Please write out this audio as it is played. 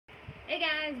Hey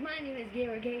guys, my name is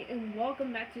GamerGate and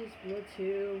welcome back to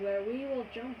Splatoon, where we will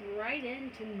jump right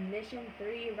into Mission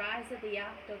 3, Rise of the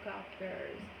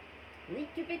Octocopters. Lead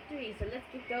to victory, so let's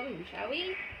get going, shall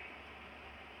we?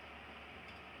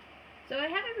 So I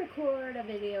haven't recorded a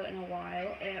video in a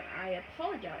while, and I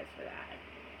apologize for that.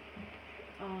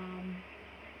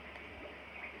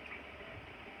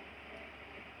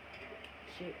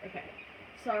 Shoot, okay.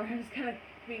 Sorry, I was kind of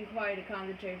being quiet to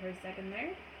concentrate for a second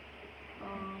there.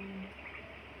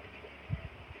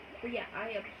 But yeah,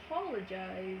 I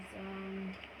apologize,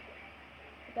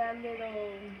 that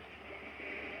little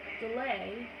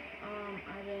delay.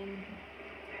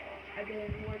 I've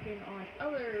been working on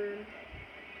other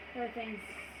things,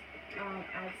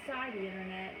 outside the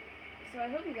internet, so I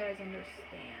hope you guys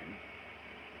understand.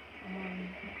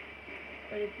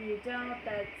 But if you don't,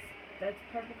 that's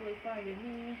perfectly fine with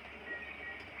me.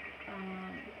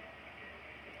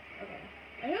 Okay.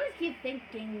 I always keep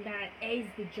thinking that A is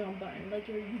the jump button, like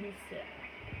you're used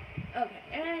to. Okay,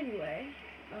 anyway,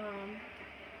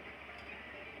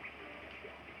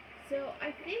 so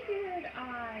I figured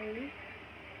I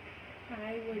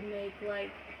would make,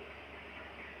 like,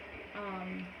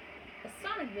 a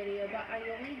Sonic video, but I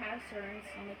only have certain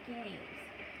Sonic games.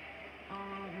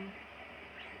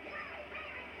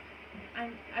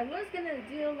 I was gonna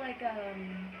do,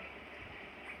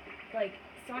 like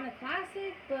Sonic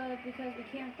Classic, but because we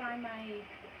can't find my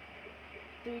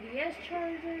 3DS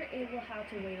charger, it will have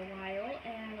to wait a while,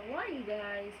 and a lot of you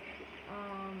guys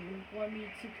want me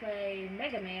to play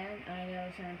Mega Man. I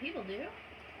know certain people do.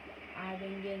 I've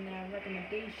been getting a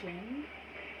recommendation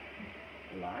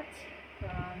a lot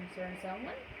from certain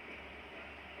someone,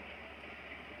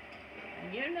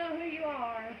 and you know who you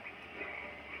are,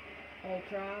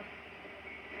 Ultra.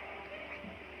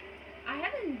 I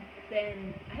haven't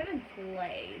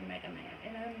played Mega Man,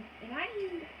 and I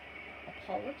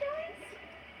apologize.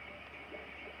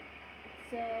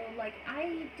 So, like,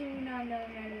 I do not know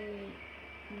any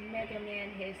Mega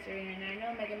Man history, and I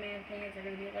know Mega Man fans are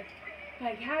gonna be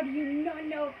like, how do you not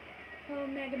know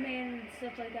Mega Man and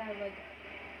stuff like that? Like,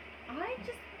 I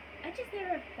just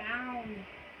never found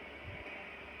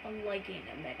a liking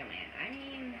of Mega Man. I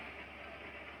mean,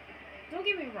 don't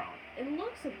get me wrong, it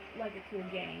looks like a cool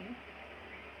game.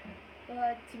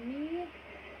 But to me,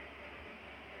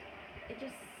 it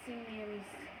just seems,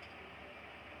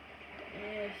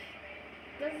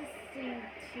 doesn't seem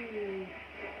to,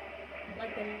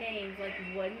 like the names, like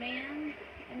Woodman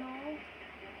and all,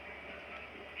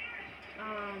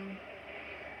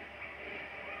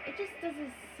 it just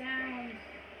doesn't sound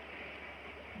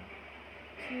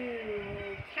too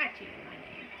catchy in my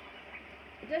name.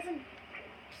 It just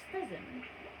doesn't.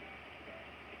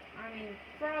 I mean,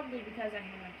 probably because I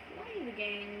haven't played the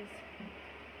games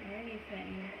or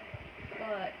anything,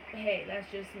 but hey, that's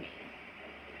just me.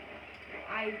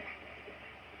 I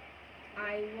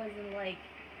wasn't, like,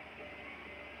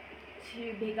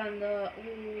 too big on the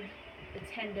old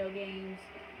Nintendo games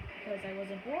because I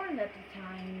wasn't born at the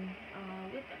time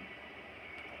with them.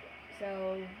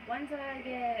 So once I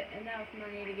get enough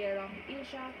money to get it off the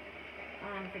eShop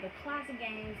for the classic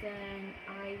games, then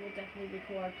I will definitely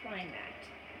record playing that.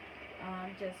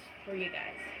 Just for you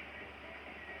guys.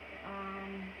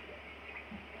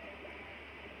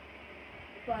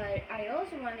 But I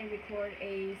also want to record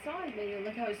a Sonic video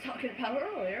like I was talking about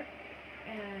earlier,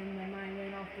 and my mind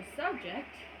went off the subject.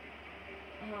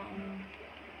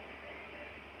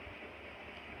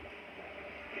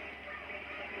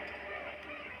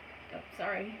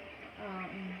 Sorry.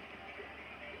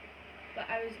 But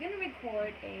I was going to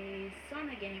record a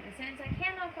Sonic game, and since I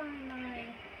cannot find my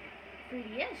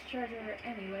 3DS charger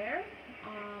anywhere,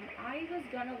 I was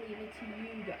gonna leave it to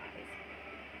you guys.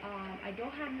 I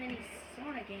don't have many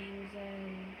Sonic games,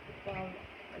 and, well,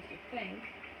 as you think,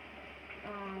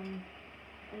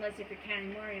 unless if you're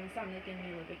counting Mario and Sonic in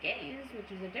the Olympic Games,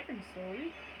 which is a different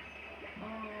story.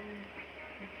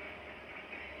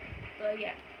 But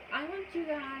yeah, I want you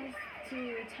guys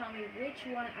to tell me which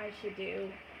one I should do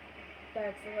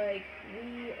that's like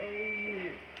we or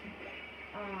you.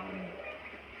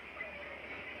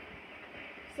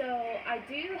 So I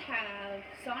do have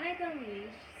Sonic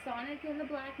Unleashed, Sonic and the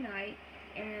Black Knight,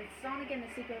 and Sonic and the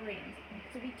Secret Rings.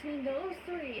 So between those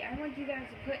three, I want you guys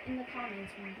to put in the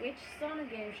comments which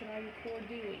Sonic game should I record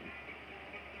doing.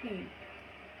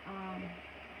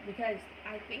 Because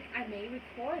I think I may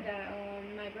record that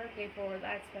on my birthday for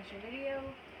that special video.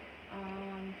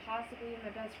 Possibly my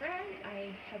best friend.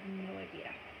 I have no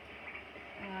idea.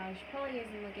 She probably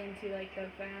isn't looking into, like,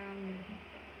 the found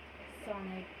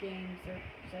Sonic games or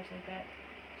such like that.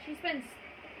 She spends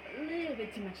a little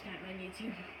bit too much time on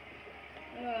YouTube.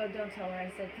 Oh, don't tell her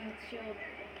I said that.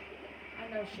 I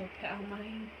know she'll pound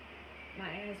my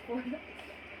ass for that.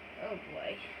 Oh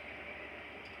boy.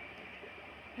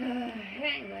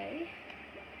 Anyway.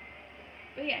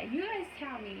 But yeah, you guys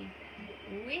tell me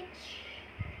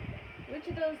which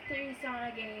of those 3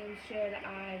 Sonic games should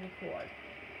I record?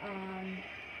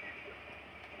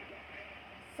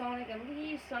 Sonic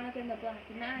Unleashed, Sonic and the Black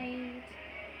Knight,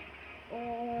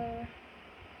 or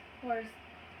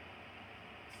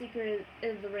Secret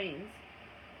of the Rings.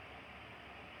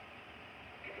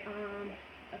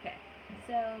 Okay.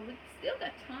 So we still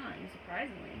got time,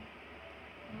 surprisingly.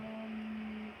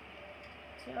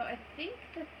 So I think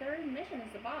the 3rd mission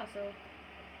is the boss, so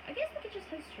I guess we could just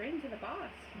head straight into the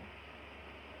boss.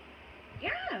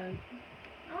 Yeah!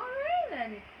 Alright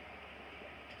then.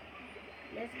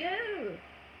 Let's go!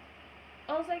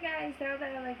 Also guys, now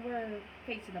that we're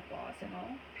facing the boss and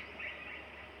all,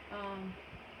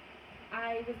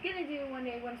 I was gonna do one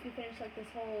day once we finish this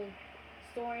whole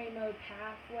story mode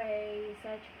pathway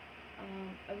such,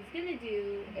 I was gonna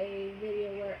do a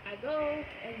video where I go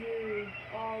and do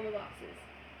all the bosses.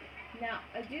 Now,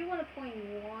 I do want to point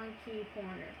one key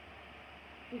pointer.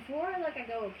 Before I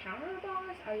go encounter a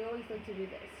boss, I always like to do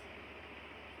this.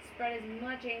 Spread as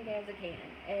much ink as I can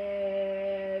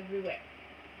everywhere.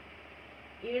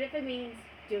 Even if it means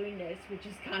doing this, which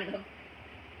is kind of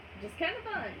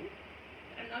fun.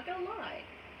 I'm not gonna lie.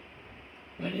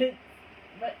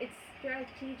 But it's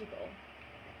strategical.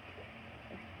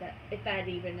 If that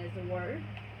even is a word.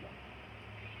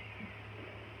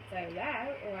 So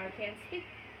that, or I can't speak,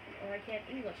 or I can't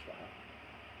English well.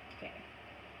 Okay.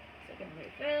 Second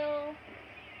refill.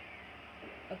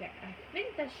 Okay, I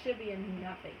think that should be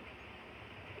enough ink.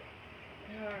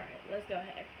 Alright, let's go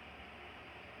ahead.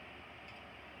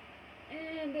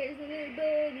 And there's a little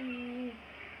buddy.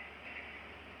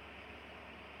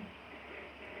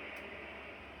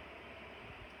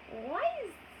 Why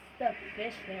is the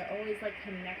fish there always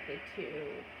connected to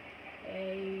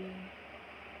a...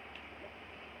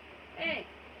 Hey,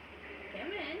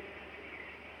 come in.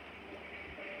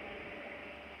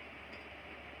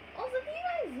 Also, do you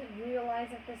guys realize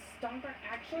that the Stomper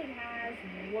actually has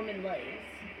woman legs?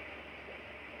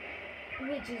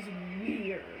 Which is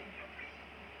weird.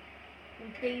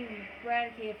 They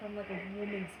eradicated from a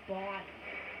woman's body.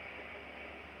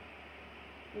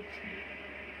 Which,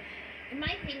 in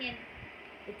my opinion,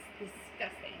 it's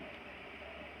disgusting.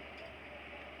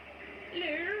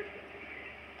 Hello?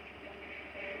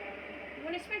 You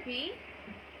want to smack me?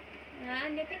 No,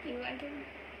 thank you. I don't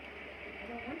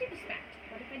want to be smacked.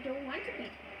 What if I don't want to be?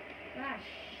 Ah,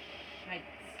 shite.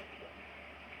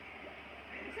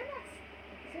 Isn't that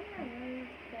a word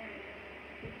that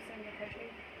people say in the country?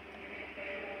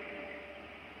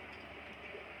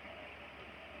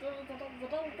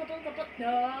 No.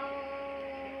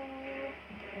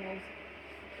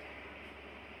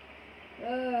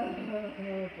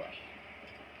 Oh boy.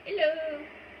 Hello.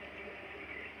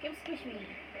 Come squish me.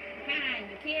 Ha,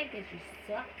 you can't because you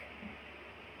suck.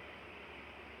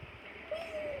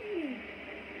 Whee!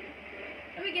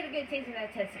 Let me get a good taste of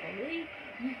that testicle, will you?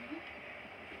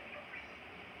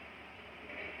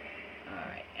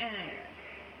 Alright, and...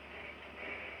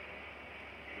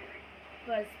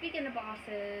 But speaking of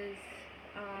bosses,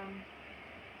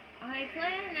 I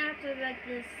plan after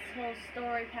this whole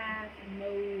story path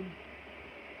mode,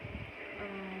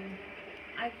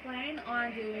 I plan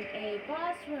on doing a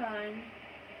boss run,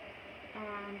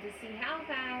 to see how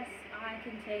fast I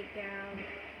can take down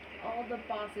all the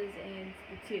bosses in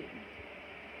Splatoon.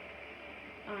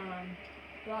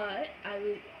 But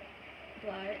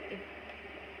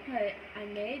I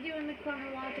may do in the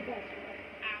chronological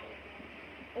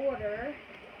order.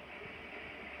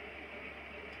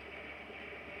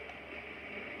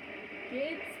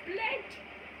 Get split.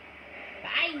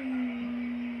 Bye.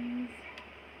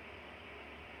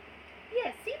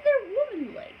 Yeah, see, they're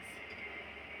woman legs.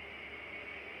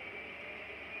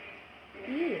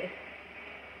 Ew.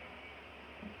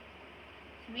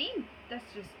 To me,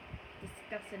 that's just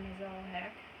disgusting as all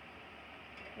heck.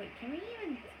 Wait, can we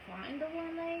even find the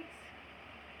woman legs?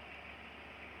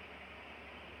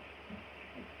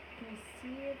 Can we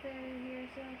see if they're here?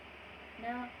 So,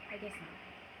 no, I guess not.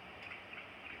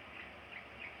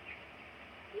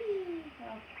 Whee!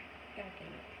 Oh, god damn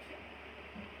it.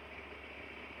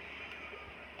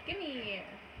 Give me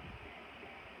here.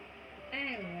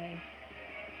 Anyway.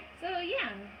 So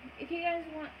yeah, if you guys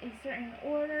want a certain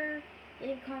order,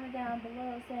 leave a comment down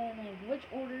below saying which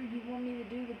order you want me to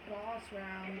do the boss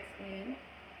rounds in.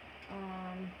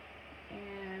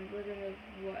 And we're gonna,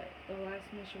 what, the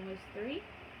last mission was 3?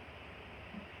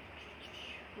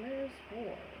 Where's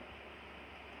 4?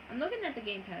 I'm looking at the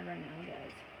gamepad right now,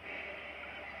 guys.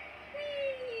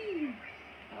 Whee!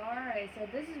 Alright, so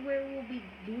this is where we'll be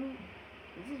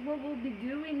this is what we'll be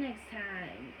doing next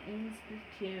time in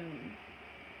Splatoon.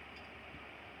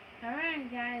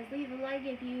 Alright guys, leave a like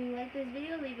if you like this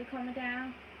video, leave a comment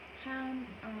down.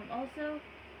 Also,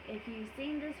 if you've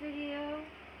seen this video,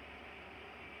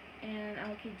 and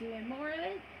I'll keep doing more of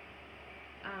it,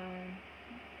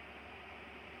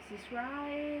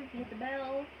 subscribe, hit the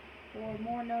bell for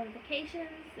more notifications,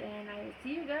 and I will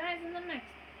see you guys in the next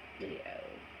video.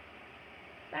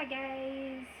 Bye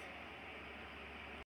guys!